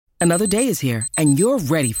Another day is here, and you're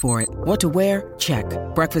ready for it. What to wear? Check.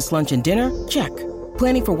 Breakfast, lunch, and dinner? Check.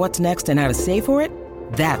 Planning for what's next and how to save for it?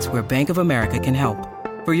 That's where Bank of America can help.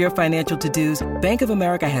 For your financial to-dos, Bank of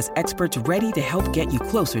America has experts ready to help get you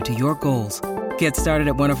closer to your goals. Get started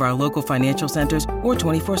at one of our local financial centers or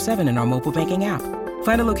 24/7 in our mobile banking app.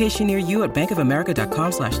 Find a location near you at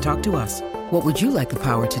bankofamerica.com/talktous. What would you like the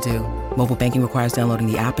power to do? Mobile banking requires downloading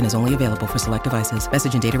the app and is only available for select devices.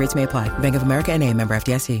 Message and data rates may apply. Bank of America N.A., member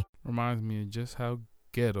FDIC. Reminds me of just how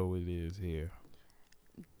ghetto it is here.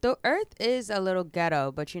 The earth is a little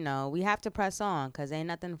ghetto, but we have to press on because ain't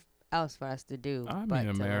nothing else for us to do. I mean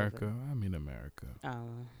America.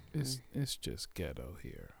 Oh. It's just ghetto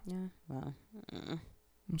here. Yeah, well.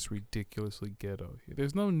 It's ridiculously ghetto here.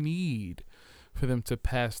 There's no need for them to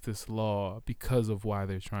pass this law because of why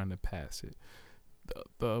they're trying to pass it.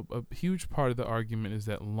 A huge part of the argument is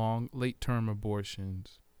that late-term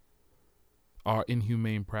abortions are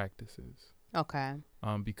inhumane practices. Okay.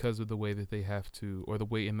 Because of the way that they have to, or the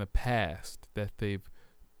way in the past that they've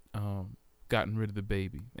gotten rid of the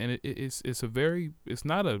baby, and it's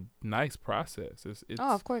not a nice process. It's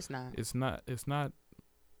of course not. It's not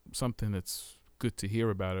something that's good to hear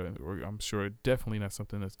about it, or I'm sure definitely not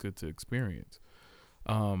something that's good to experience.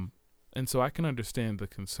 And so I can understand the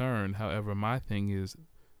concern. However, my thing is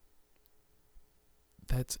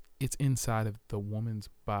it's inside of the woman's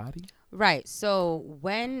body. Right. So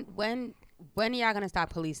when are y'all gonna stop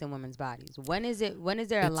policing women's bodies? When is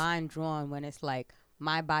there a line drawn when it's like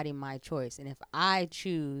my body, my choice, and if I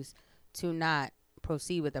choose to not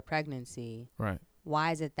proceed with a pregnancy, right?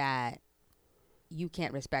 Why is it that you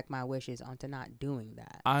can't respect my wishes onto not doing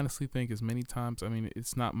that? I honestly think as many times,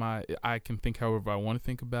 it's not I can think however I want to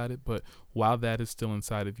think about it, but while that is still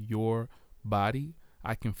inside of your body,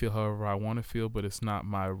 I can feel however I want to feel, but it's not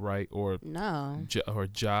my right or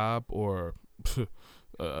job or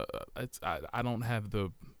I don't have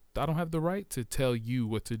the right to tell you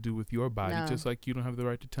what to do with your body, just like you don't have the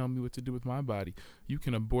right to tell me what to do with my body. You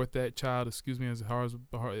can abort that child, excuse me, as hard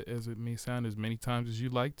as it may sound, as many times as you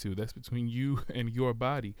like to. That's between you and your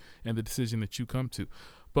body and the decision that you come to.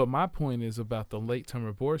 But my point is about the late-term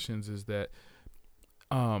abortions is that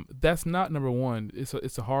that's not, number one, it's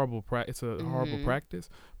a horrible horrible practice,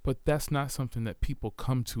 but that's not something that people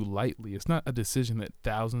come to lightly. It's not a decision that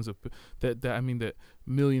that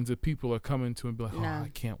millions of people are coming to and be like, I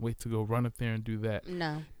can't wait to go run up there and do that.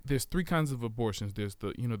 No. There's three kinds of abortions. There's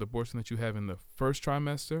the abortion that you have in the first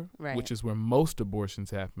trimester, right, which is where most abortions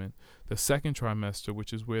happen. The second trimester,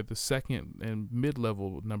 which is where the second and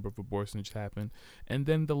mid-level number of abortions happen. And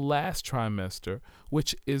then the last trimester,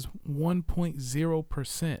 which is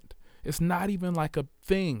 1.0%. It's not even like a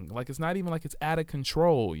thing. Like, it's not even like it's out of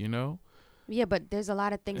control, Yeah, but there's a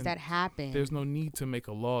lot of things that happen. There's no need to make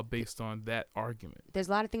a law based on that argument. There's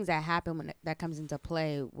a lot of things that happen that comes into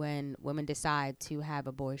play when women decide to have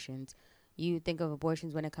abortions. You think of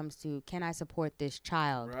abortions when it comes to, can I support this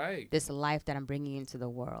child, right, this life that I'm bringing into the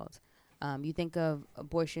world? You think of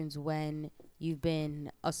abortions when you've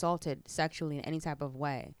been assaulted sexually in any type of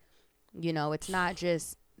way. It's not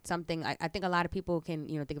just something. I think a lot of people can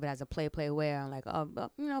think of it as a play where I'm like,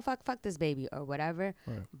 fuck this baby or whatever,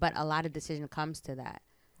 right, but a lot of decision comes to that.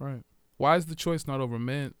 Right. Why is the choice not over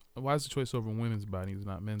men? Why is the choice over women's bodies,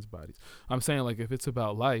 not men's bodies? I'm saying, like, if it's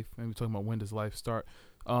about life, and we're talking about when does life start,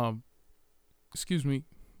 excuse me,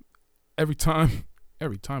 every time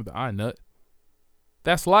that I nut,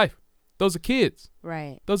 that's life. Those are kids.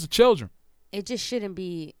 Right. Those are children. It just shouldn't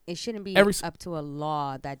be. It shouldn't be up to a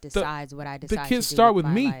law that decides what I decide. The kids to do start with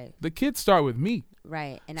my me. life. The kids start with me.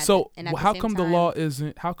 Right. And how come the law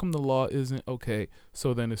isn't? How come the law isn't okay?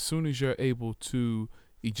 So then, as soon as you're able to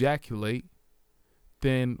ejaculate,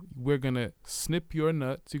 then we're gonna snip your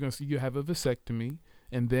nuts. You have a vasectomy,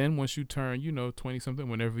 and then once you turn, 20 something,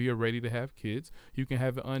 whenever you're ready to have kids, you can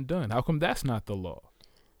have it undone. How come that's not the law?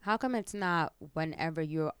 How come it's not whenever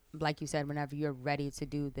you're, like you said, whenever you're ready to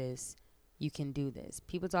do this? You can do this.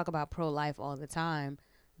 People talk about pro-life all the time,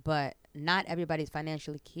 but not everybody's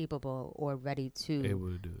financially capable or ready to able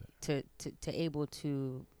to do that. To able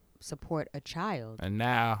to support a child. And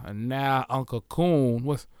now Uncle Coon,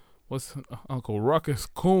 what's Uncle Ruckus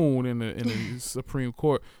Coon in the Supreme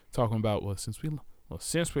Court talking about? Since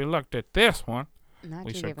we looked at this one,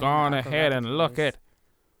 we should go on ahead and look at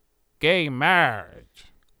gay marriage.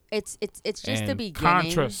 It's just the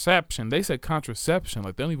beginning. Contraception. They said contraception.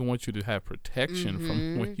 Like, they don't even want you to have protection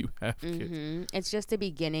from when you have kids. It's just the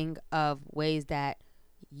beginning of ways that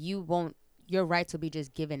your rights will be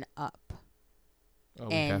just given up.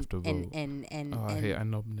 we have to vote. And I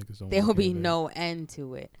know niggas don't. There will be no end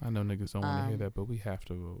to it. I know niggas don't want to hear that, but we have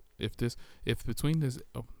to vote. If between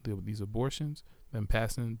these abortions, then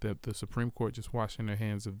passing the Supreme Court just washing their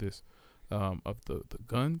hands of this, of the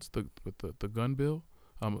guns, the gun bill,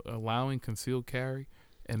 allowing concealed carry,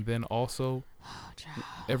 and then also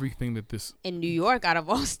everything that this in New York, out of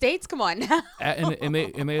all states, come on now. and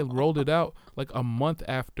they rolled it out like a month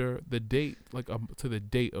after the date, like to the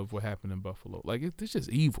date of what happened in Buffalo. Like it's just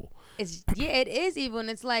evil. It is evil, and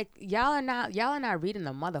it's like y'all are not reading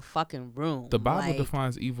the motherfucking room. The Bible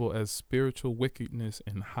defines evil as spiritual wickedness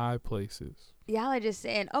in high places. Y'all are just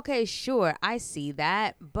saying, okay, sure, I see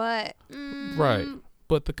that, but right.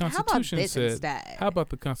 But the Constitution said, how about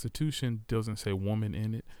the Constitution doesn't say woman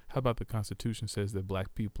in it? How about the Constitution says that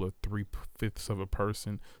black people are 3/5 of a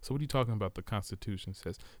person? So what are you talking about? The Constitution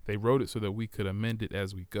says they wrote it so that we could amend it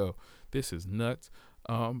as we go. This is nuts.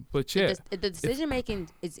 But yeah, the decision making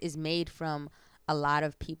is made from a lot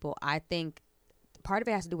of people. I think part of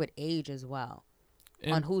it has to do with age as well.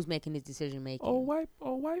 And on who's making this decision making. Old white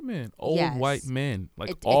men. Yes. White men. Like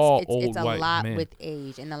it's old white men. It's a lot with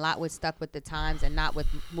age and a lot with stuck with the times and not with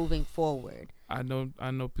moving forward. I know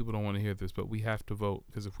people don't want to hear this, but we have to vote,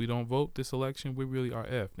 because if we don't vote this election, we really are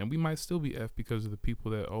effed. And we might still be effed because of the people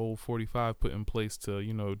that old 45 put in place to,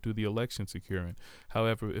 do the election securing.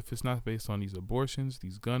 However, if it's not based on these abortions,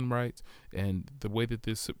 these gun rights, and the way that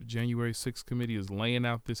this January 6th committee is laying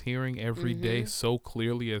out this hearing every day so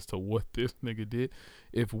clearly as to what this nigga did,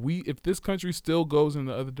 if this country still goes in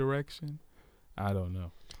the other direction, I don't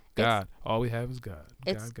know. God, all we have is God.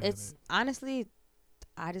 It's honestly,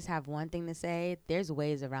 I just have one thing to say. There's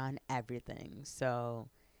ways around everything. So,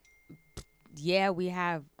 yeah, we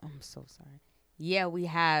have. I'm so sorry. Yeah, we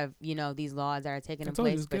have these laws that are taking in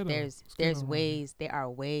place, but there's ways. There are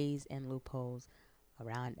ways and loopholes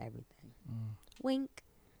around everything. Wink.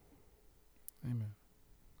 Amen.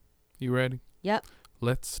 You ready? Yep.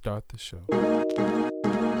 Let's start the show.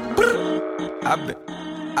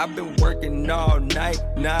 I've been working all night.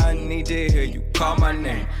 Now I need to hear you call my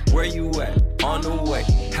name. Where you at? On the way.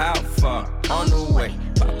 How far? On the way.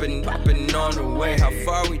 Popping on the way. How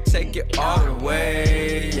far we take it all the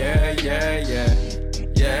way? Yeah.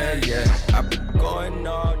 I've been going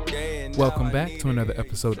all day. Welcome back to another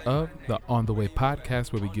episode of the On the Way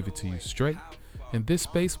podcast, where we give it to you straight. In this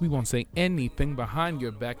space, we won't say anything behind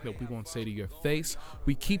your back that we won't say to your face.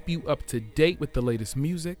 We keep you up to date with the latest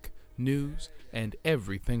music, news, and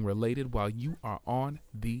everything related while you are on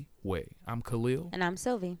the way. I'm Khalil. And I'm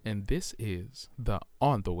Sylvie. And this is the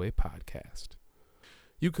On the Way podcast.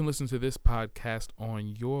 You can listen to this podcast on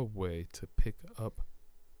your way to pick up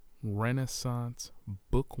Renaissance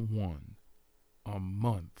Book 1 a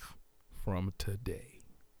month from today.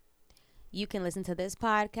 You can listen to this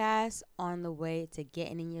podcast on the way to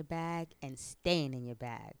getting in your bag and staying in your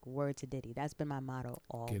bag. Word to Diddy. That's been my motto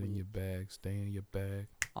all week. Get in your bag, stay in your bag.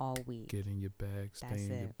 All week. Get in your bag, stay in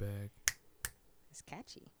your bag. It's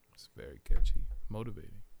catchy. It's very catchy.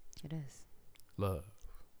 Motivating. It is. Love.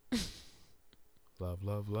 Love,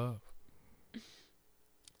 love, love.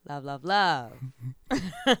 Love, love, love.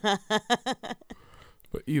 But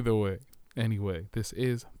either way, anyway, this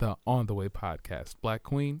is the On the Way podcast. Black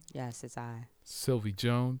Queen. Yes, it's I. Sylvie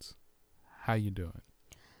Jones. How you doing?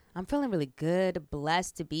 I'm feeling really good.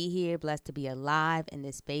 Blessed to be here. Blessed to be alive in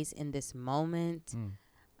this space, in this moment.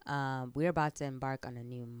 We're about to embark on a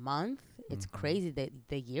new month. It's crazy that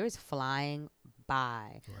the year is flying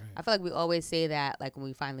by. Right. I feel like we always say that, like when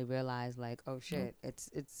we finally realize, like, oh shit, it's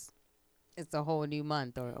a whole new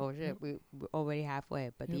month, or oh shit, we're already halfway.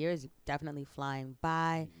 But the year is definitely flying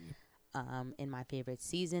by. In my favorite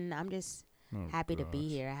season, I'm just happy to be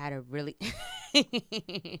here. I had a really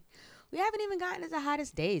we haven't even gotten to the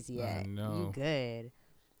hottest days yet. I know.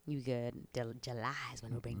 You good. July is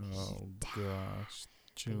when we bring this shit down. Gosh,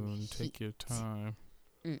 June, take your time.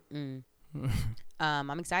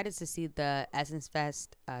 I'm excited to see the Essence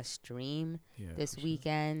Fest stream this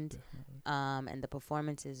weekend, and the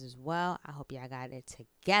performances as well. I hope y'all got it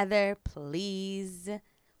together, please.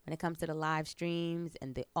 When it comes to the live streams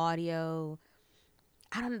and the audio,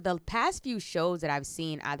 I don't know, the past few shows that I've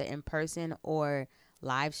seen, either in person or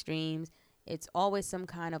live streams, it's always some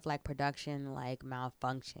kind of like production, like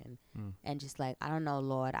malfunction. And just like, I don't know,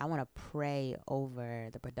 Lord, I want to pray over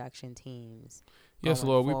the production teams. Yes,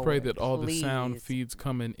 Lord, we pray that all the sound feeds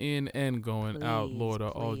coming in and going out, Lord, are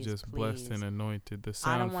all just blessed and anointed. The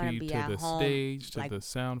sound feed to the stage, to the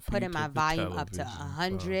sound feed to the television. Putting my volume up to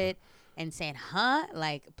 100. And saying, huh?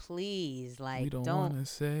 Like, please, like, we don't want to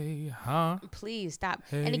say, huh? Please stop.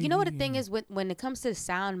 Hey. And you know what the thing is, when it comes to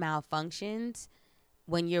sound malfunctions,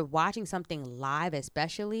 when you're watching something live,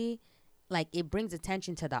 especially, like, it brings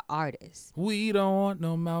attention to the artist. We don't want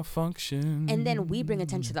no malfunction. And then we bring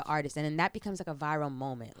attention to the artist, and then that becomes like a viral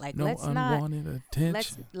moment. Like, no unwanted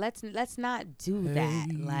attention. Let's not do that.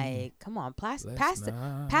 Like, come on, pass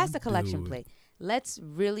the collection plate. Let's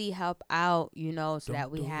really help out, you know, so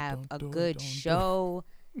that we have a good show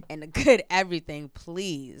and a good everything,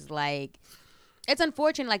 please. Like, it's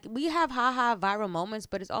unfortunate. Like, we have viral moments,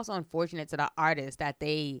 but it's also unfortunate to the artists that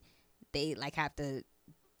they like have to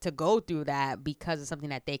go through that because of something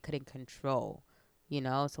that they couldn't control, you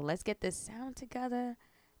know. So let's get this sound together.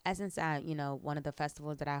 Essence, you know, one of the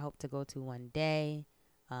festivals that I hope to go to one day,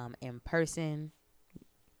 in person.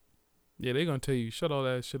 Yeah, they're gonna tell you shut all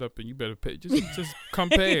that shit up and you better pay. Just come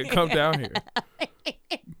pay and come down here.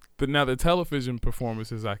 But now the television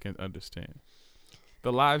performances, I can understand.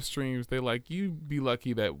 The live streams, they like, you be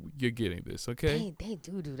lucky that you're getting this, okay? They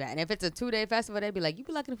do that. And if it's a 2-day festival, they'd be like, you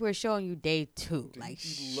be lucky for a show on you day 2. Like,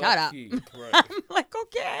 shut up. Right. I'm like,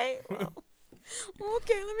 okay. Well,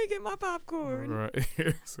 okay, let me get my popcorn. Right.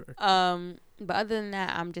 Exactly. But other than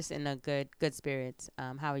that, I'm just in a good spirits.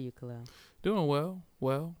 How are you, Khalil? Doing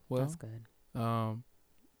well. That's good.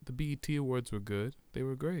 The BET Awards were good. They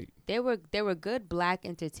were great. They were good black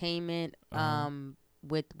entertainment.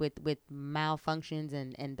 With malfunctions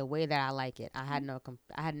and the way that I like it. I had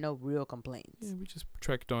no real complaints. Yeah, we just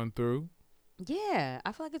trekked on through. Yeah,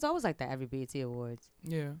 I feel like it's always like that every BET Awards.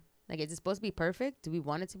 Yeah. Like, is it supposed to be perfect? Do we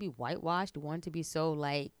want it to be whitewashed? Do we want it to be so,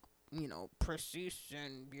 like, you know, precise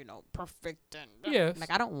and, you know, perfect? And yes. Like,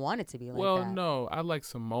 I don't want it to be like that. Well, no, I like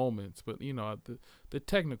some moments, but, you know, the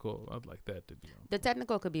technical, I'd like that to be on point. The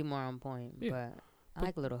technical could be more on point, Yeah. but I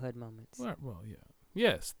like little hood moments. Well, yeah.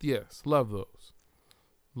 Yes, love those.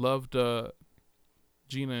 Loved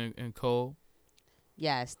Gina and Cole.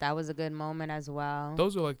 Yes, that was a good moment as well.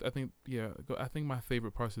 Those are like, I think my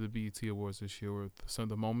favorite parts of the BET Awards this year were some of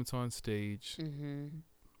the moments on stage,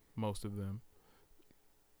 most of them,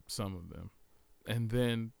 some of them, and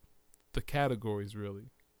then the categories, really.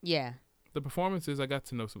 Yeah. The performances, I got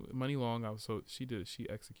to know some. Money Long, she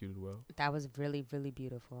executed well. That was really, really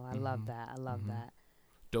beautiful. I love that. I love that.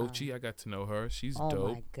 Doechii, I got to know her. She's dope.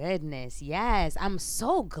 Oh my goodness, yes! I'm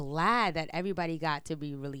so glad that everybody got to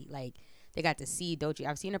be really, like, they got to see Doechii.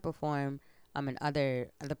 I've seen her perform in other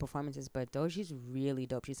performances, but Doechii's really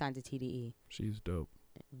dope. She signed to TDE. She's dope.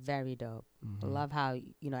 Very dope. Love how,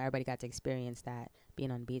 you know, everybody got to experience that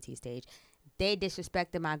being on BET stage. They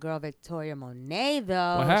disrespected my girl Victoria Monet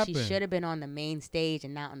though. What happened? She should have been on the main stage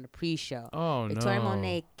and not on the pre-show. Oh, Victoria no.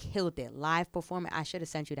 Monet killed it. Live performance. I should have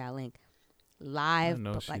sent you that link. Live, I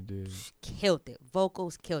know she did. Killed it.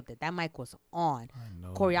 Vocals killed it. That mic was on. I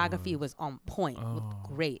know. Choreography was on point. Looked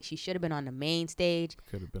great. She should have been on the main stage.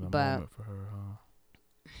 Could have been a moment for her,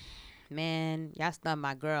 huh? Man, y'all stunned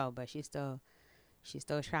my girl, but she's still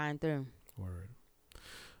trying through. Word.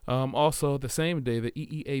 Also, the same day, the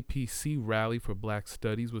EEAPC rally for Black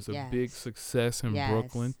Studies was a big success in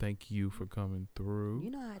Brooklyn. Thank you for coming through.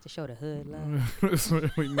 You know I had to show the hood love. It's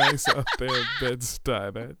really nice out there in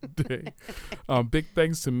Bed-Stuy that day. Big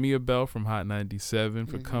thanks to Mia Bell from Hot 97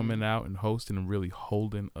 for coming out and hosting and really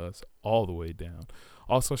holding us all the way down.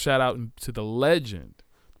 Also, shout out to the legend.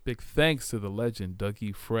 Big thanks to the legend,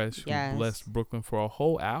 Dougie Fresh, who blessed Brooklyn for a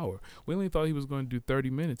whole hour. We only thought he was going to do 30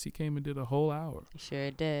 minutes. He came and did a whole hour. Sure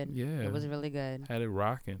did. Yeah. It was really good. Had it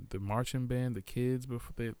rocking. The marching band, the kids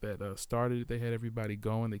before that started it, they had everybody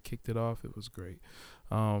going. They kicked it off. It was great.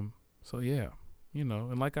 So, yeah, you know,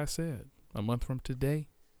 and like I said, a month from today,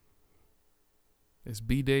 it's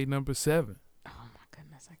B-Day number 7. Oh, my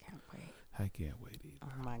goodness. I can't wait. I can't wait either.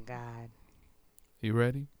 Oh, my God. You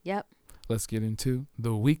ready? Yep. Let's get into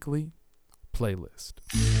the weekly playlist.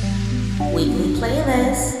 Weekly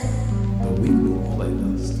playlist. The weekly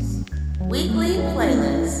playlist. Weekly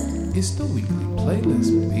playlist. It's the weekly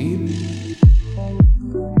playlist, baby.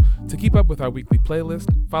 To keep up with our weekly playlist,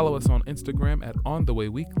 follow us on Instagram at On The Way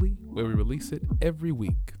Weekly, where we release it every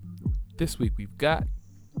week. This week we've got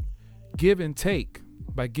Give and Take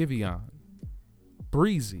by Giveon,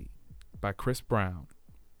 Breezy by Chris Brown,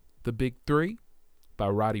 The Big Three by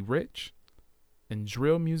Roddy Ricch, and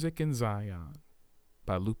Drill Music in Zion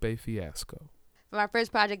by Lupe Fiasco. For my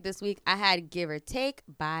first project this week, I had Give or Take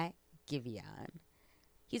by Giveon.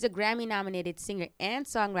 He's a Grammy-nominated singer and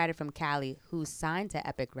songwriter from Cali who's signed to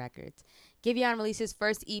Epic Records. Giveon released his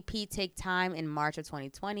first EP, Take Time, in March of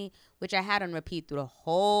 2020, which I had on repeat through the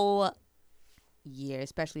whole year,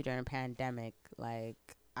 especially during the pandemic.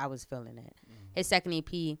 Like, I was feeling it. His second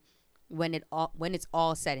EP, When It's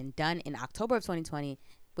All Said and Done, in October of 2020,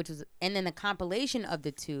 and then the compilation of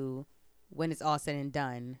the two, When It's All Said and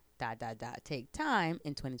Done, Take Time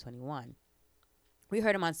in 2021. We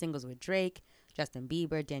heard him on singles with Drake, Justin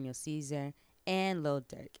Bieber, Daniel Caesar, and Lil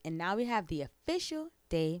Durk. And now we have the official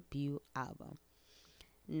debut album.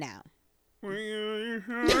 Now. You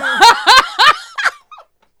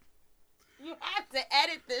have to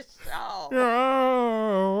edit this show.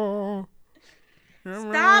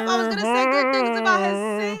 Stop. I was going to say good things about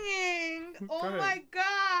his singing. Oh, my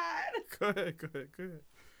God. Go ahead.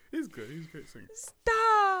 He's good. He's a great singer.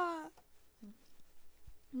 Stop.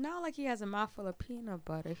 Not like he has a mouthful of peanut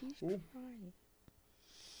butter. He's trying.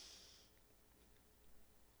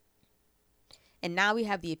 And now we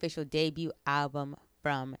have the official debut album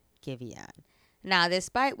from Giveon. Now,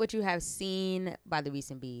 despite what you have seen by the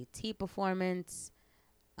recent BET performance,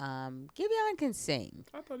 Giveon can sing.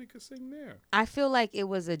 I thought he could sing there. I feel like it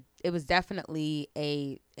was definitely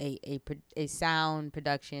a sound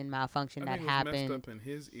production malfunction that happened. Messed up in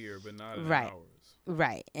his ear, but not in ours.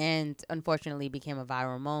 Right, and unfortunately became a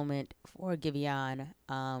viral moment for Giveon.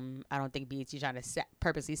 I don't think BET trying to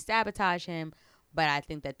purposely sabotage him, but I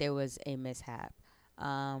think that there was a mishap.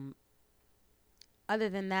 Other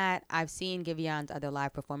than that, I've seen Giveon's other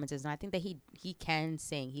live performances, and I think that he can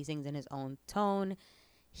sing. He sings in his own tone.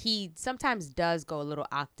 He sometimes does go a little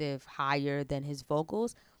octave higher than his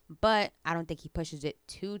vocals, but I don't think he pushes it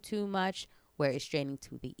too much where it's straining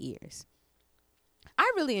to the ears. I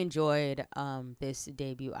really enjoyed this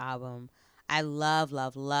debut album. I loved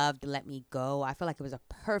Let Me Go. I feel like it was a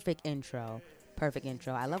perfect intro.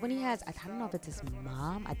 I love when he has, I don't know if it's his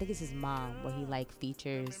mom. I think it's his mom where he like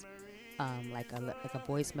features like a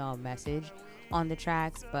voicemail message on the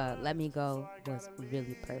tracks, but Let Me Go was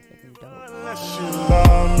really perfect and dope. Unless you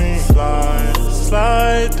love me,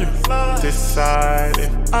 slide through, decide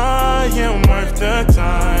if I am worth the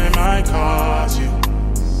time I cost you.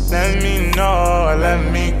 Let me know,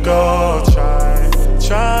 let me go,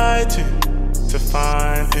 try to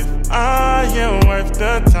find if I am worth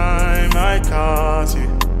the time I cost you.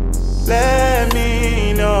 Let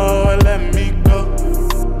me know, let me go.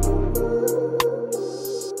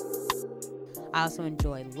 I also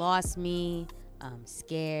enjoyed Lost Me,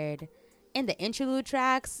 Scared, and the interlude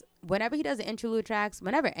tracks. Whenever he does the interlude tracks,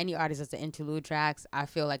 whenever any artist does the interlude tracks, I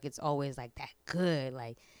feel like it's always like that good.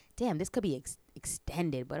 Like, damn, this could be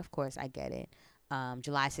extended, but of course I get it.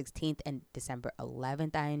 July 16th and December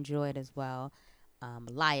 11th I enjoyed as well.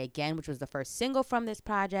 Lie Again, which was the first single from this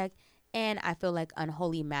project, and I feel like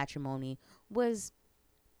Unholy Matrimony was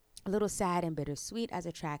a little sad and bittersweet as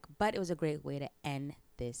a track, but it was a great way to end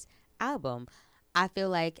this album. I feel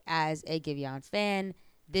like as a Giveon fan,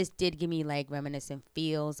 this did give me like reminiscent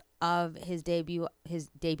feels of his debut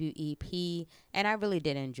EP, and I really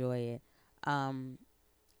did enjoy it.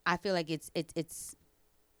 I feel like it's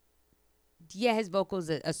his vocals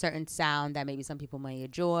a certain sound that maybe some people may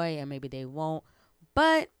enjoy and maybe they won't,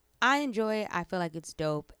 but I enjoy it. I feel like it's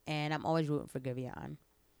dope, and I'm always rooting for Giveon.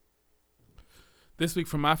 This week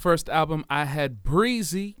for my first album, I had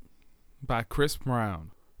Breezy by Chris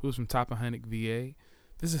Brown, who's from Tappahannock, VA.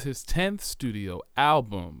 This is his 10th studio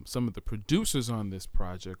album. Some of the producers on this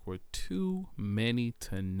project were too many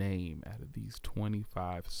to name out of these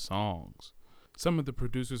 25 songs. Some of the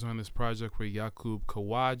producers on this project were Yakub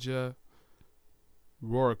Khawaja,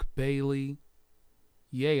 Rourke Bailey,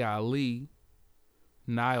 Ye Ali,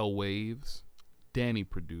 Nile Waves, Danny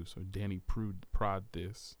Prod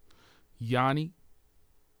this, Yanni,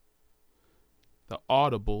 The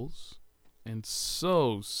Audibles, and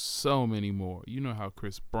so many more. You know how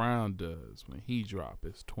Chris Brown does when he drop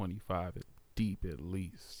his 25 deep at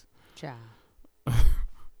least. Ciao.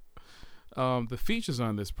 The features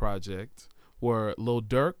on this project were Lil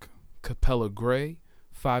Durk, Capella Gray,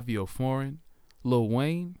 Fivio Foreign, Lil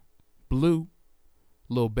Wayne, Blue,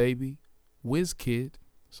 Lil Baby, Wizkid,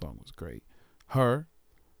 song was great, Her,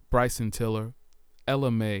 Bryson Tiller, Ella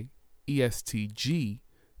Mai, ESTG,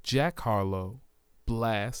 Jack Harlow,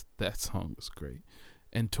 Blast, that song was great,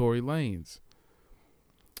 and Tory Lanez.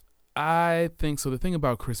 I think so. The thing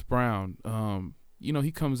about Chris Brown,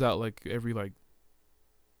 he comes out like every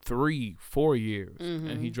 3-4 years,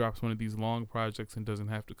 and he drops one of these long projects and doesn't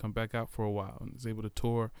have to come back out for a while and is able to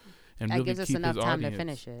tour and that really gives us keep enough his time audience. to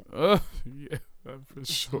finish it. Yeah, for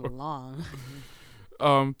sure. Long.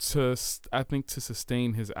 I think to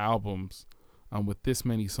sustain his albums, with this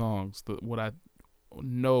many songs, what I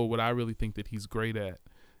really think that he's great at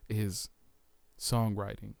is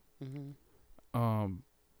songwriting. And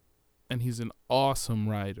he's an awesome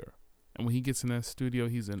writer. And when he gets in that studio,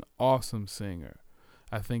 he's an awesome singer.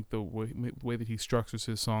 I think the way that he structures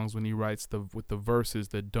his songs when he writes with the verses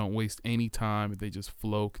that don't waste any time, they just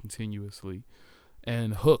flow continuously.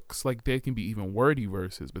 And hooks, like they can be even wordy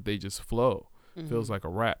verses, but they just flow. Feels like a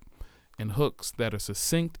rap. And hooks that are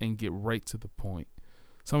succinct and get right to the point.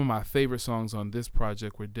 Some of my favorite songs on this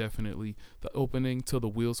project were definitely the opening, Till the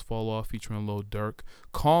Wheels Fall Off, featuring Lil Durk.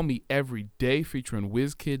 Call Me Every Day, featuring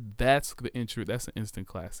WizKid. That's the intro. That's an instant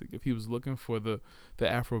classic. If he was looking for the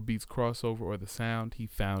Afrobeats crossover or the sound, he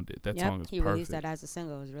found it. That song is perfect. He released that as a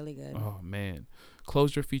single. It was really good. Oh, man.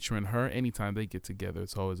 Closure featuring her. Anytime they get together,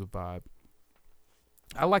 it's always a vibe.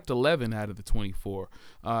 I liked 11 out of the 24.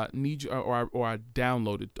 I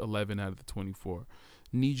downloaded 11 out of the 24.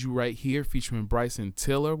 Need You Right Here featuring Bryson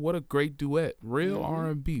Tiller. What a great duet. Real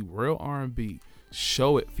R&B.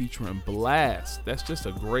 Show It featuring Blast. That's just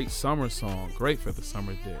a great summer song. Great for the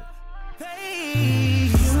summer day. Hey,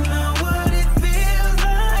 you know what it feels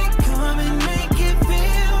like. Come and make it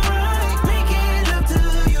feel right. Making love to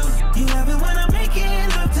you. You love it when I'm making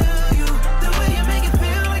love to you. The way you make it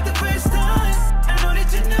feel like the first time. I know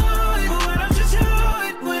that you know it, but why don't you show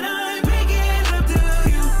it when I'm making love to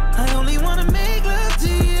you? I only want to make love to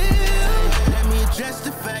you. Let me address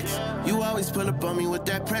the facts. You always pull up on me with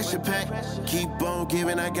that pressure pack. Keep on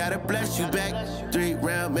giving, I gotta bless you back.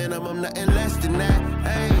 3-round minimum, nothing less than that.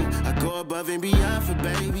 Hey, I go above and beyond for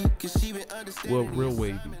baby, cause she been understanding. Well, real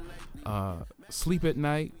wavy. Sleep at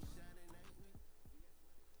Night.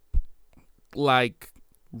 Like,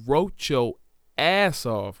 wrote your ass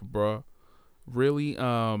off, bruh. Really,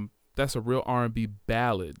 that's a real R&B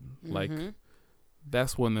ballad. Like,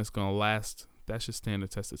 that's one that's gonna last. That should stand the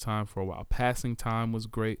test of time for a while. Passing Time was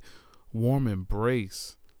great. Warm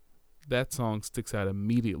Embrace. That song sticks out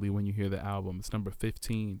immediately when you hear the album. It's number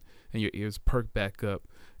 15, and your ears perk back up.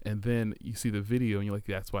 And then you see the video, and you're like,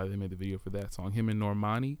 that's why they made the video for that song. Him and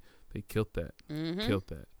Normani, they killed that. Killed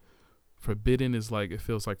that. Forbidden is like, it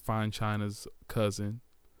feels like Fine China's cousin.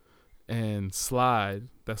 And Slide,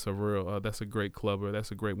 that's a great clubber.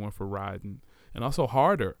 That's a great one for riding. And also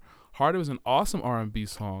Harder. Harder was an awesome R&B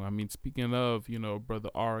song. I mean, speaking of, brother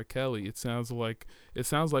R. Kelly, it sounds like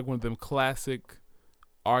one of them classic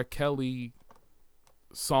R. Kelly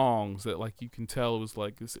songs that, like, you can tell it was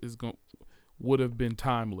like would have been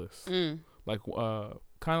timeless. Like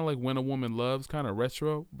kind of like When a Woman Loves, kind of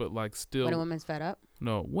retro, but like still. When a Woman's Fed Up.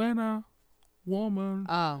 No, When a Woman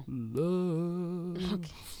Loves.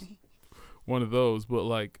 Okay. One of those, but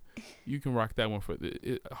like you can rock that one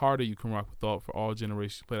Harder. You can rock for all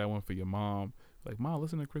generations. Play that one for your mom. Like, Mom,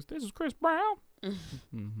 listen to Chris. This is Chris Brown.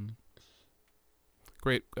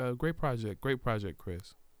 Great project. Great project,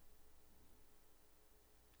 Chris.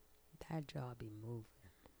 That jaw be moving.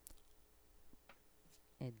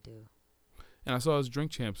 It do. And I saw his Drink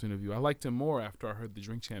Champs interview. I liked him more after I heard the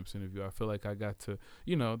Drink Champs interview. I feel like I got to,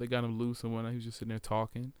 they got him loose and whatnot. He was just sitting there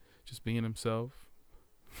talking, just being himself.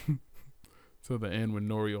 To the end when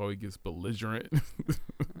Nori always gets belligerent.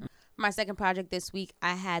 My second project this week,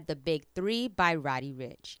 I had The Big 3 by Roddy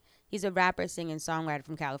Ricch. He's a rapper, singer, and songwriter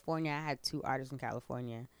from California. I had 2 artists from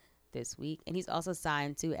California this week. And he's also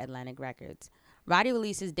signed to Atlantic Records. Roddy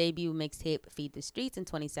released his debut mixtape, Feed the Streets, in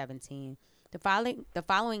 2017. The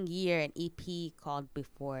following year, an EP called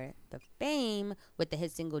Before the Fame with the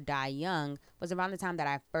hit single Die Young was around the time that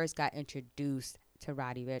I first got introduced to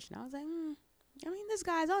Roddy Ricch. And I was like, this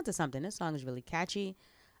guy's onto something. This song is really catchy.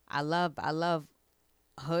 I love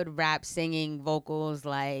hood rap singing vocals.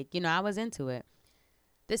 Like, I was into it.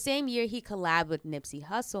 The same year, he collabed with Nipsey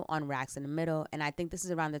Hussle on Racks in the Middle, and I think this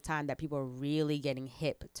is around the time that people are really getting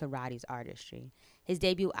hip to Roddy's artistry. His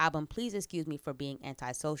debut album, Please Excuse Me for Being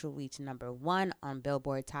Antisocial, reached number 1 on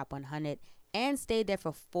Billboard Top 100 and stayed there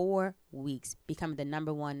for 4 weeks, becoming the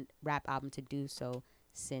number 1 rap album to do so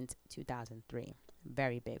since 2003.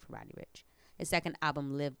 Very big for Roddy Ricch. His second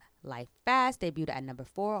album, Live Life Fast, debuted at number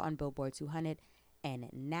 4 on Billboard 200, and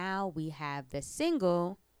now we have the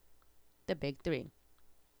single, The Big 3.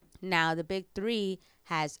 Now, The Big 3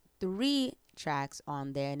 has 3 tracks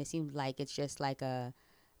on there, and it seems like it's just like I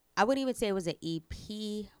wouldn't even say it was an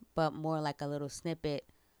EP, but more like a little snippet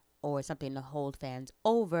or something to hold fans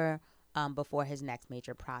over before his next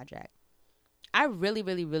major project. I really,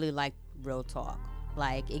 really, really like Real Talk.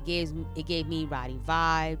 Like, it gave me Roddy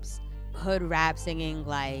vibes, hood rap singing,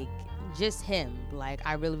 like, just him. Like,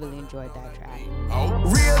 I really, really enjoyed that track.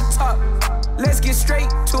 Real talk, let's get straight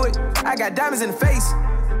to it. I got diamonds in the face.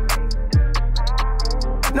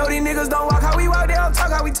 No, these niggas don't walk how we walk, they don't talk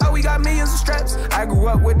how we talk, we got millions of straps. I grew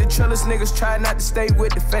up with the trillest niggas, try not to stay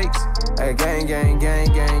with the fakes. Hey, gang, gang, gang,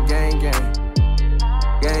 gang, gang, gang.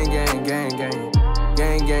 Gang, gang, gang, gang.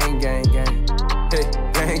 Gang, gang, gang, gang.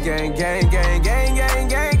 Hey, gang, gang, gang, gang, gang, gang,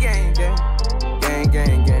 gang, gang, gang. Gang,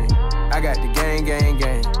 gang, gang. I got the gang, gang,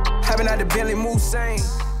 gang. Hopping out the Bentley, move sane.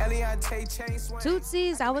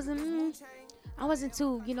 Tootsies, I wasn't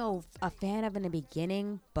too, a fan of in the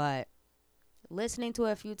beginning, but listening to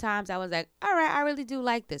it a few times, I was like, all right, I really do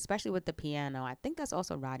like this, especially with the piano. I think that's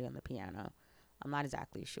also Roddy on the piano. I'm not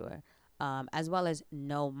exactly sure. As well as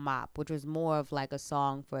No Mop, which was more of like a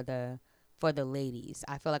song for the ladies.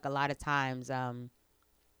 I feel like a lot of times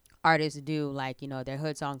artists do like, their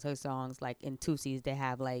hood songs, like in Tootsies, they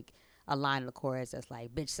have like a line in the chorus that's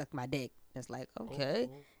like, bitch, suck my dick. It's like, okay.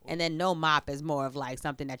 And then No Mop is more of like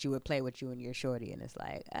something that you would play with you and your shorty. And it's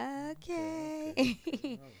like,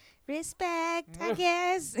 okay. Respect, I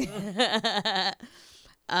guess.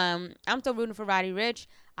 I'm still rooting for Roddy Ricch.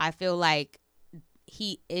 I feel like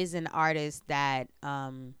he is an artist that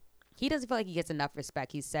he doesn't feel like he gets enough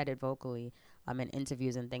respect. He's said it vocally in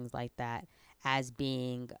interviews and things like that as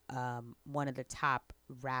being one of the top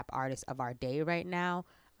rap artists of our day right now.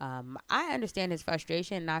 I understand his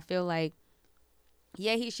frustration, and I feel like,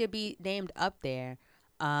 yeah, he should be named up there.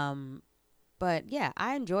 But, yeah,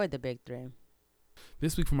 I enjoyed the Big Three.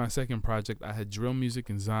 This week for my second project, I had Drill Music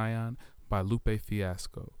in Zion by Lupe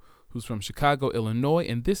Fiasco, who's from Chicago, Illinois,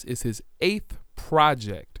 and this is his 8th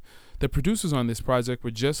project. The producers on this project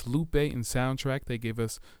were just Lupe and Soundtrack. They gave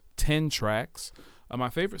us 10 tracks. My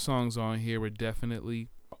favorite songs on here were definitely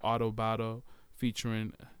Autobado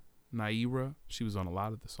featuring Naira. She was on a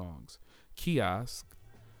lot of the songs. Kiosk.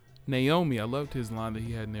 Naomi, I loved his line that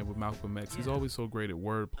he had in there with Malcolm X. He's always so great at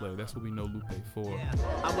wordplay. That's what we know Lupe for.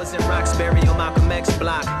 I was in Roxbury on Malcolm X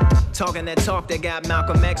block, talking that talk that got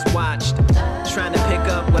Malcolm X watched. Trying to pick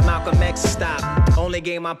up where Malcolm X stopped. Only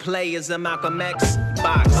game I play is a Malcolm X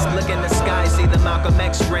box. Look in the sky, see the Malcolm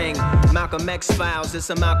X ring. Malcolm X files,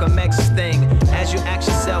 it's a Malcolm X thing. As you ask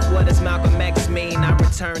yourself, what does Malcolm X mean? I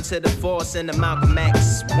return to the force in the Malcolm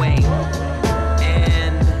X swing.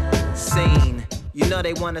 And scene. You know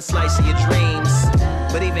they want a slice of your dreams,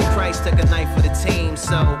 but even Christ took a knife for the team,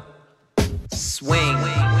 so swing.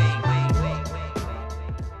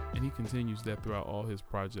 And he continues that throughout all his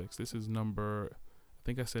projects. This is number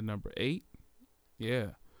 8. Yeah.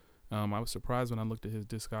 I was surprised when I looked at his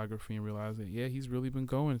discography and realized that, yeah, he's really been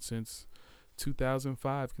going since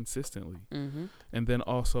 2005 consistently. Mm-hmm. And then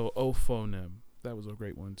also Ophonem. That was a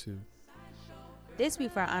great one, too. This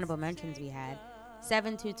week for our honorable mentions, we had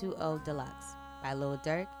 7220 Deluxe by Lil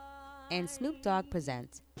Durk, and Snoop Dogg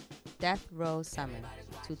presents Death Row Summer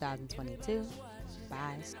 2022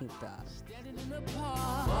 by Snoop Dogg.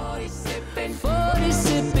 40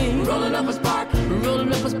 sipping, rolling up a spark,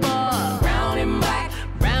 brown and black,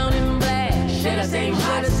 shit I seem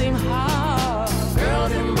hot,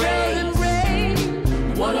 girls in braids,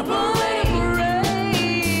 what a parade,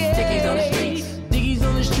 Dickies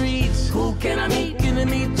on the streets, who can I meet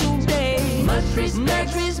today, much respect,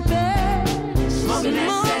 smoking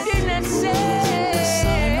that sun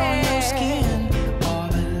on your skin, all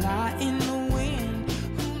the light in the wind.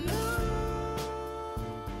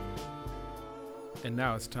 And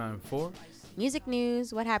now it's time for music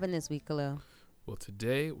news. What happened this week, Khalil? Well,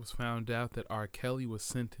 today it was found out that R. Kelly was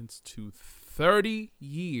sentenced to 30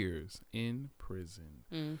 years in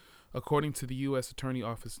prison. According to the U.S.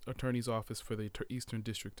 Attorney's Office for the Eastern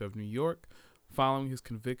District of New York, following his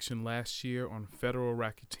conviction last year on federal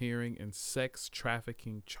racketeering and sex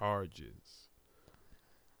trafficking charges.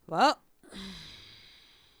 Well,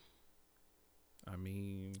 I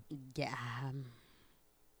mean, yeah.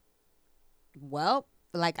 Well,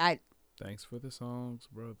 like thanks for the songs,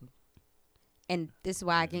 brother. And this is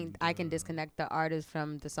why I can disconnect the artist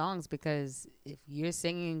from the songs, because if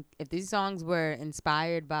these songs were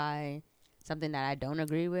inspired by something that I don't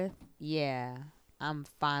agree with, yeah, I'm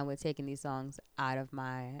fine with taking these songs out of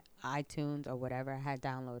my iTunes or whatever I had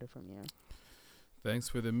downloaded from you. Thanks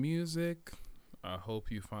for the music. I hope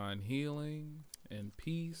you find healing and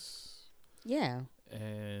peace. Yeah.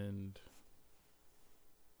 And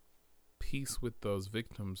peace with those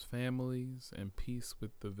victims' families and peace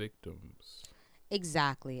with the victims.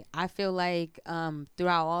 Exactly. I feel like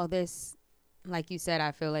throughout all this, like you said,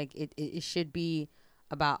 I feel like it should be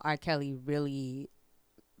about R. Kelly really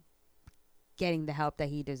getting the help that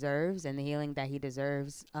he deserves and the healing that he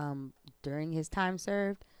deserves during his time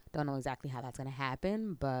served. Don't know exactly how that's going to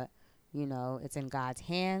happen, but, it's in God's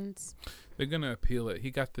hands. They're going to appeal it.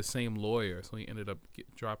 He got the same lawyer, so he ended up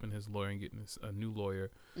dropping his lawyer and getting a new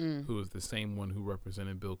lawyer who was the same one who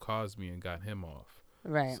represented Bill Cosby and got him off.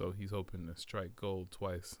 Right. So he's hoping to strike gold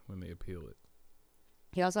twice when they appeal it.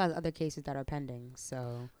 He also has other cases that are pending,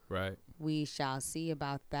 so right. We shall see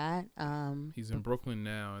about that. He's in Brooklyn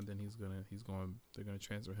now, and then they're gonna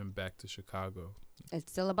transfer him back to Chicago.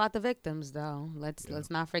 It's still about the victims, though. Let's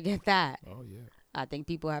not forget that. Oh yeah. I think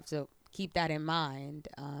people have to keep that in mind.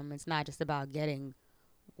 It's not just about getting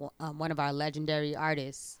one of our legendary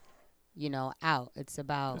artists, you know, out. It's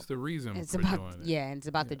about it's the reason. It's for about doing it. yeah, and it's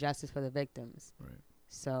about the justice for the victims. Right.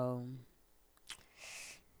 So,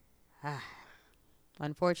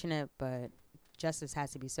 unfortunate, but justice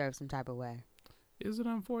has to be served some type of way. Is it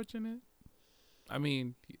unfortunate? I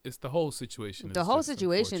mean, it's the whole situation. The whole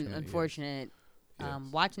situation, unfortunate. Yes.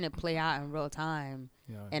 Watching it play out in real time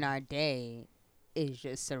in our day is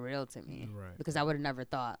just surreal to me. Right. Because I would have never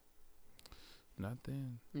thought. Not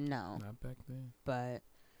then. No. Not back then. But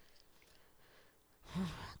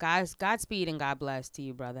guys, Godspeed and God bless to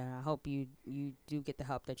you, brother. I hope you do get the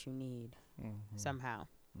help that you need somehow.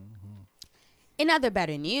 Mm-hmm. In other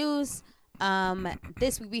better news,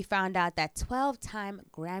 this week we found out that 12-time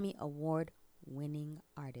Grammy Award winning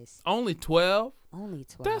artist. Only 12? Only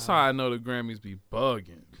 12. That's how I know the Grammys be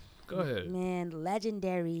bugging. Go ahead. Man,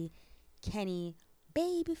 legendary Kenny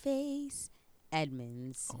Babyface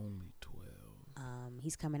Edmonds. Only 12.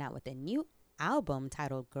 He's coming out with a new album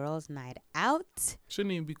titled Girls Night Out.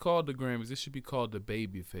 Shouldn't even be called the Grammys. It should be called the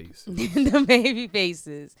Babyface. The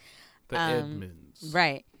Babyfaces. The Edmonds.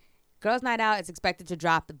 Right. Girls Night Out is expected to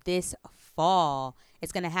drop this fall.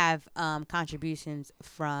 It's going to have contributions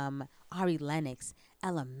from Ari Lennox,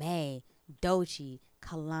 Ella Mai, Doechii,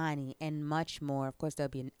 Kehlani, and much more. Of course, they'll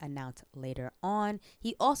be announced later on.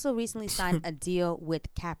 He also recently signed a deal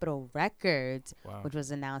with Capitol Records, which was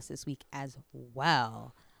announced this week as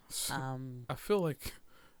well. I feel like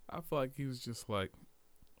he was just like,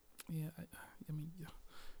 yeah, I mean, yeah.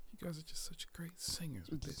 You guys are just such great singers.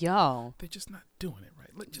 They're just not doing it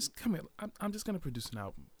right. Like, just come here. I'm just gonna produce an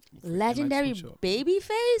album. Legendary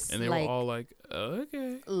Babyface, and they were all like,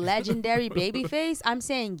 okay. Legendary Babyface. I'm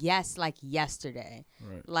saying yes, like yesterday.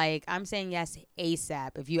 Right. Like I'm saying yes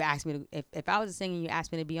ASAP. If you ask me to, if I was a singer, and you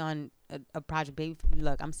asked me to be on a project, baby,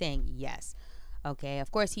 look, I'm saying yes. Okay.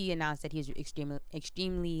 Of course, he announced that he's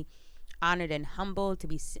extremely honored and humbled to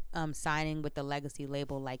be signing with the legacy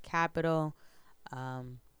label like Capitol.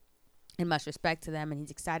 And much respect to them, and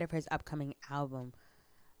he's excited for his upcoming album.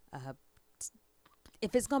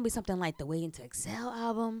 If it's gonna be something like the Waiting to Exhale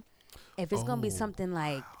album, if it's gonna be something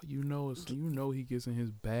like you know he gets in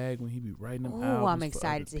his bag when he be writing them albums. Oh, I'm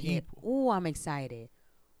excited to hear. Oh, I'm excited.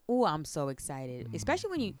 Oh, I'm so excited. Especially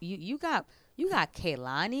when you got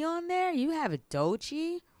Kehlani on there. You have a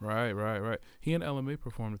Doechii. Right. He and Ella Mai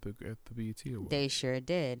performed at the BET Awards. They sure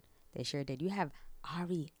did. You have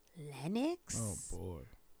Ari Lennox. Oh boy.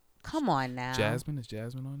 Come on now. Jasmine, is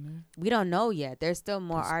Jasmine on there? We don't know yet. There's still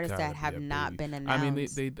more artists that have not been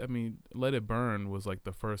announced. I mean, Let It Burn was like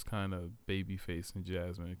the first kind of Babyface in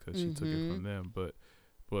Jasmine because she took it from them. But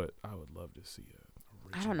I would love to see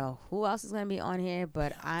a I don't know who else is gonna be on here,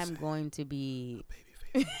 but I'm going to be.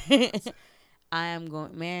 I am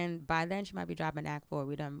going. Man, by then she might be dropping Act 4.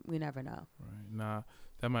 We never know. Right. Nah,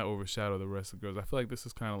 that might overshadow the rest of the girls. I feel like this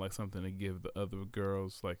is kind of like something to give the other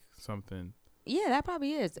girls like something. Yeah, that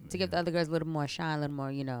probably is to give the other girls a little more shine, a little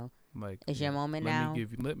more, like it's your moment now.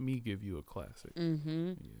 Let me give you a classic. Mm-hmm.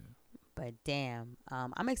 Yeah. But damn,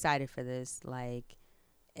 I'm excited for this. Like,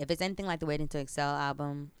 if it's anything like the Waiting to Excel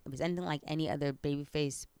album, if it's anything like any other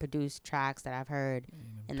Babyface produced tracks that I've heard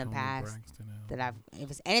in the past,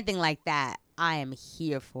 if it's anything like that, I am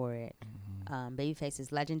here for it. Mm-hmm. Babyface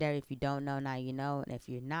is legendary. If you don't know, now you know. And if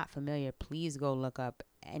you're not familiar, please go look up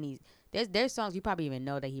any. There's songs you probably even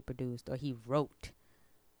know that he produced or he wrote.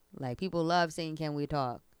 Like, people love singing Can We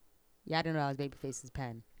Talk. Y'all didn't know that was Babyface's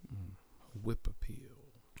pen. Whip Appeal.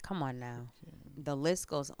 Come on now. Okay. The list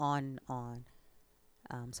goes on and on.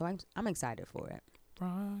 So I'm excited for it.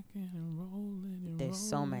 Rockin' and rollin' and There's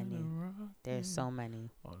so many. There's so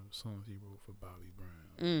many. All them songs he wrote for Bobby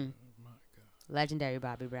Brown. Oh my God. Legendary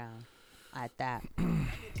Bobby Brown. At that.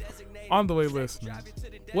 On the way, listening,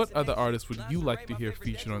 what other artists would you like to hear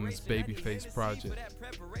featured on this Babyface project?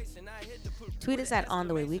 Tweet us at On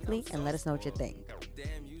The Way Weekly and let us know what you think.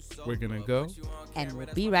 We're gonna go, and we'll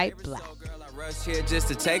be right back. Rush here just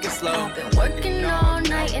to take it slow. I've been working all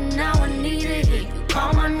night and now I need to hear you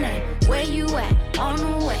call my name. Where you at? On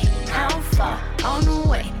the way. How far? On the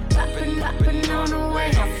way. Poppin' on the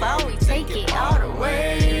way. How far we take it all the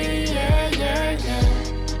way? Yeah.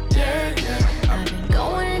 I've been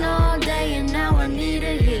going all day and now I need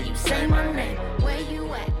to hear you say my name. Where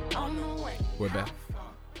you at? On the way. We're back,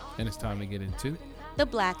 and it's time to get into the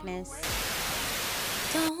blackness.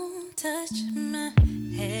 Don't touch my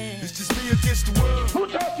head. It's just me against the world. Who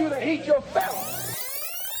taught you to heat your felt?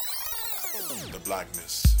 The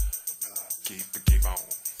blackness. Keep on.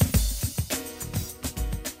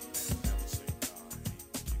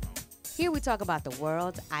 Here we talk about the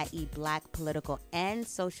world, i.e. black political and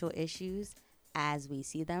social issues as we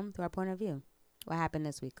see them through our point of view. What happened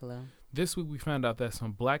this week, Khalil? This week we found out that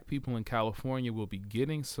some black people in California will be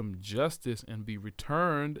getting some justice and be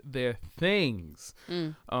returned their things.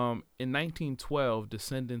 In 1912,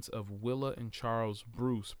 descendants of Willa and Charles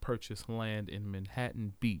Bruce purchased land in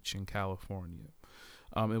Manhattan Beach in California.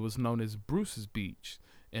 It was known as Bruce's Beach,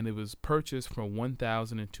 and it was purchased for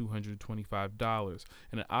 $1,225,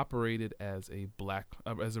 and it operated as a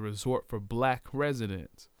resort for black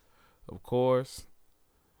residents. Of course,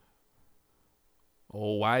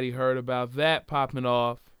 old Whitey heard about that popping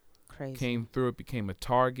off. Crazy. Came through. It became a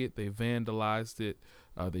target. They vandalized it.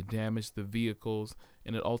 They damaged the vehicles,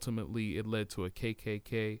 and it led to a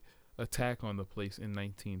KKK attack on the place in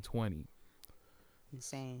 1920.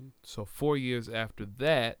 Insane. So 4 years after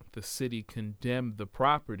that, the city condemned the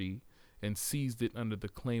property and seized it under the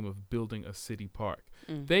claim of building a city park.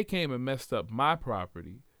 They came and messed up my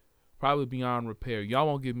property, probably beyond repair. Y'all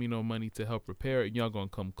won't give me no money to help repair it, and y'all gonna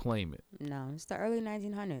come claim it. No, it's the early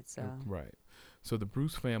 1900s, so. Right. So the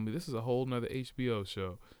Bruce family, this is a whole nother HBO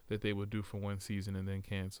show that they would do for one season and then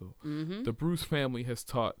cancel. The Bruce family has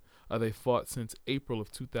they fought since April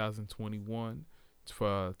of 2021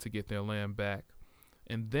 to get their land back.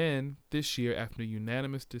 And then this year, after a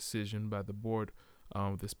unanimous decision by the board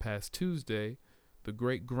this past Tuesday, the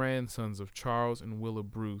great-grandsons of Charles and Willa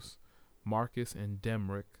Bruce, Marcus and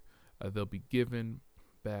Demrick, they'll be given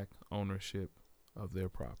back ownership of their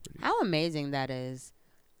property. How amazing that is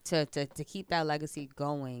to keep that legacy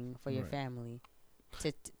going for your family.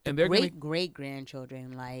 And their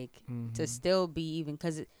great-grandchildren, to still be even,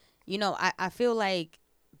 because, I feel like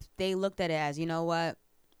they looked at it as, you know what,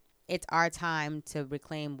 it's our time to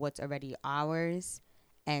reclaim what's already ours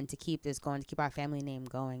and to keep this going, to keep our family name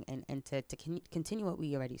going, and to continue what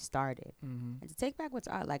we already started, and to take back what's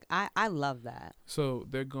ours. I love that. So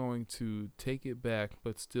they're going to take it back,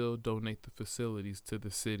 but still donate the facilities to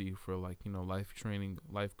the city for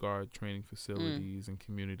lifeguard training facilities and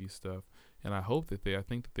community stuff. And I think that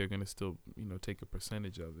they're going to still, take a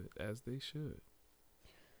percentage of it, as they should.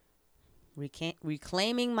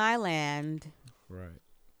 Reclaiming my land. Right.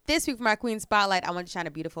 This week from our Queen Spotlight, I want to shine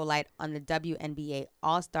a beautiful light on the WNBA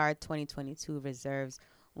All-Star 2022 reserves.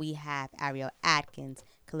 We have Ariel Atkins,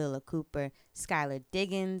 Kalila Cooper, Skylar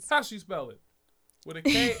Diggins. How she spell it? With a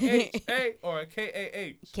K-H-A or a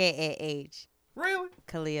K-A-H? K-A-H. Really?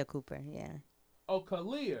 Kalia Cooper, yeah. Oh,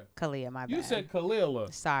 Kalia. Kalia, my bad. You said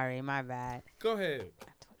Kalila. Sorry, my bad. Go ahead.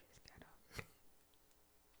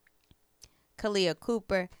 Kalia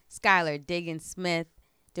Cooper, Skylar Diggins Smith,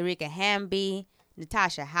 Derica Hamby,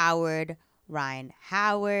 Natasha Howard, Ryan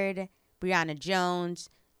Howard, Brianna Jones,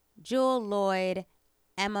 Jewel Lloyd,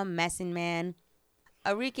 Emma Messinman,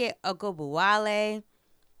 Arike Ogobuwale,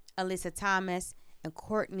 Alyssa Thomas, and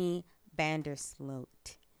Courtney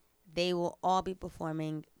Vandersloot. They will all be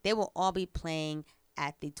playing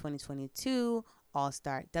at the 2022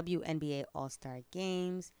 WNBA All-Star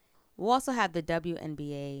Games. We'll also have the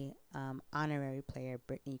WNBA honorary player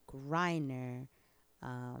Brittany Griner,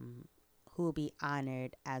 who will be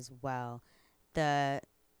honored as well. The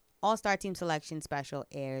All-Star Team Selection Special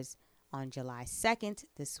airs on July 2nd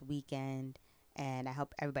this weekend, and I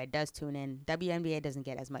hope everybody does tune in. WNBA doesn't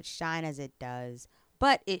get as much shine as it does,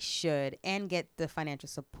 but it should, and get the financial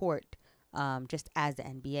support just as the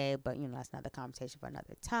NBA, but, that's another conversation for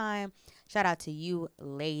another time. Shout out to you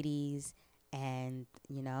ladies, and,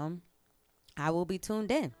 I will be tuned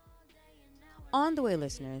in. On the way,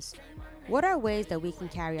 listeners, what are ways that we can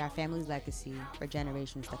carry our family's legacy for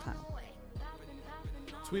generations to come?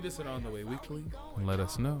 Tweet us at On The Way Weekly and let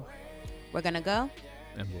us know. We're going to go.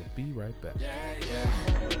 And we'll be right back.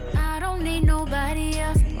 I don't need nobody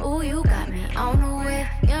else. Ooh, you got me on the way.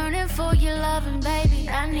 Yearning for your loving, baby.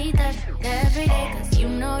 I need that every day. Cause you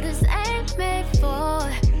know this ain't made for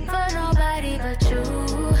nobody but you.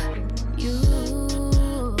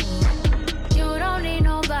 You don't need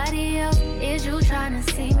nobody else. Is you trying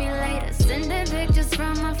to see me later? Sending pictures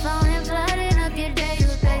from my phone and flooding up your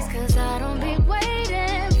database. Cause I don't be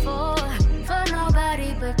waiting for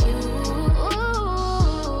nobody but you.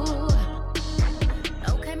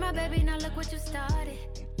 Okay, my baby, now look what you started.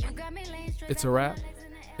 You got me laying straight. It's a wrap.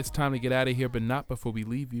 It's time to get out of here, but not before we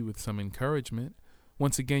leave you with some encouragement.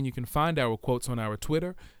 Once again, you can find our quotes on our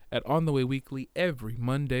Twitter at On The Way Weekly every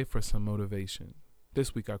Monday for some motivation.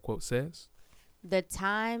 This week, our quote says, "The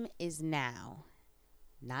time is now,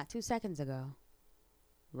 not 2 seconds ago,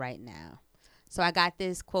 right now." So I got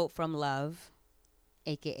this quote from Love,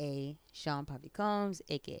 a.k.a. Sean Puffy Combs,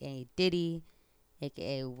 a.k.a. Diddy,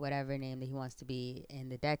 aka whatever name that he wants to be in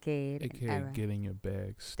the decade. Aka get in your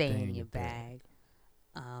bag, stay in your bag.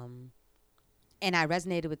 And I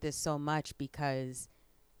resonated with this so much because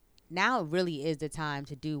now really is the time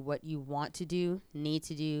to do what you want to do, need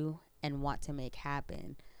to do, and want to make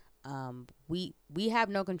happen. We have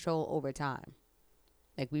no control over time.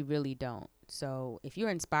 Like, we really don't. So if you're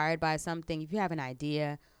inspired by something, if you have an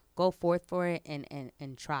idea, go forth for it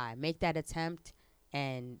and try. Make that attempt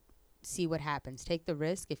and see what happens. Take the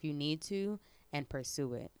risk if you need to and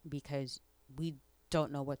pursue it, because we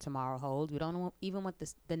don't know what tomorrow holds. We don't know even what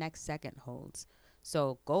the next second holds.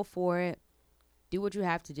 So go for it. Do what you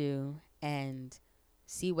have to do and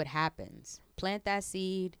see what happens. Plant that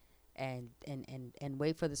seed and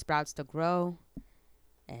wait for the sprouts to grow,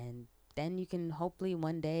 and then you can hopefully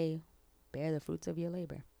one day bear the fruits of your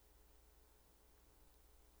labor.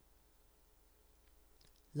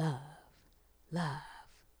 Love, love,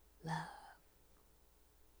 love.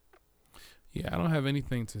 Yeah, I don't have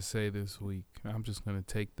anything to say this week. I'm just going to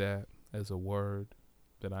take that as a word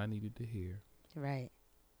that I needed to hear. Right.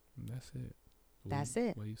 And that's it. That's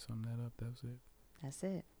it. Way you sum that up, that's it. That's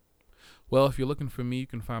it. Well, if you're looking for me, you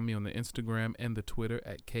can find me on the Instagram and the Twitter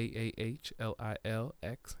at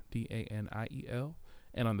KAHLILXDANIEL,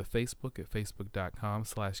 and on the Facebook at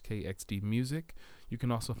facebook.com/KXDmusic. You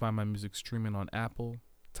can also find my music streaming on Apple,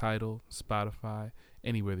 Tidal, Spotify,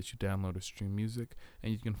 anywhere that you download or stream music.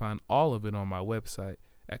 And you can find all of it on my website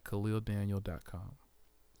at KhalilDaniel.com.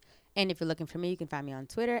 And if you're looking for me, you can find me on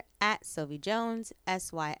Twitter at Sylvie Jones,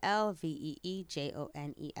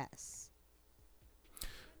 SYLVEEJONES.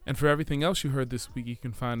 And for everything else you heard this week, you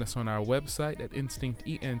can find us on our website at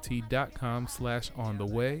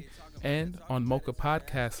instinctent.com/ontheway and on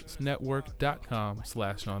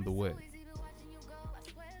mochapodcastsnetwork.com/ontheway.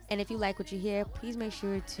 And if you like what you hear, please make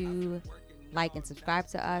sure to like and subscribe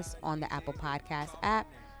to us on the Apple Podcast app.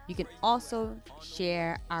 You can also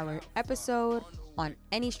share our episode on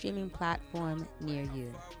any streaming platform near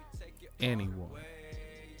you. Anyone.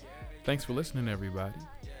 Thanks for listening, everybody.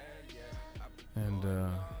 And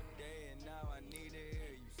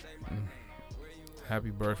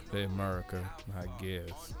happy birthday, America, I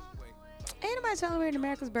guess. Ain't nobody celebrating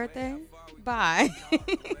America's birthday. Bye.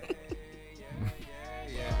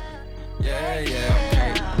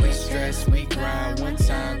 Yeah. We stress, we grind 1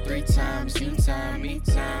 time, 3 times, you time, me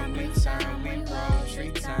time, we time, we roll,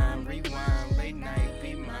 3 time, rewind, late night,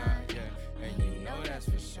 be mine, yeah. And you know that's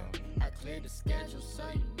for sure. I cleared the schedule, so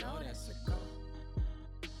you know that's a go.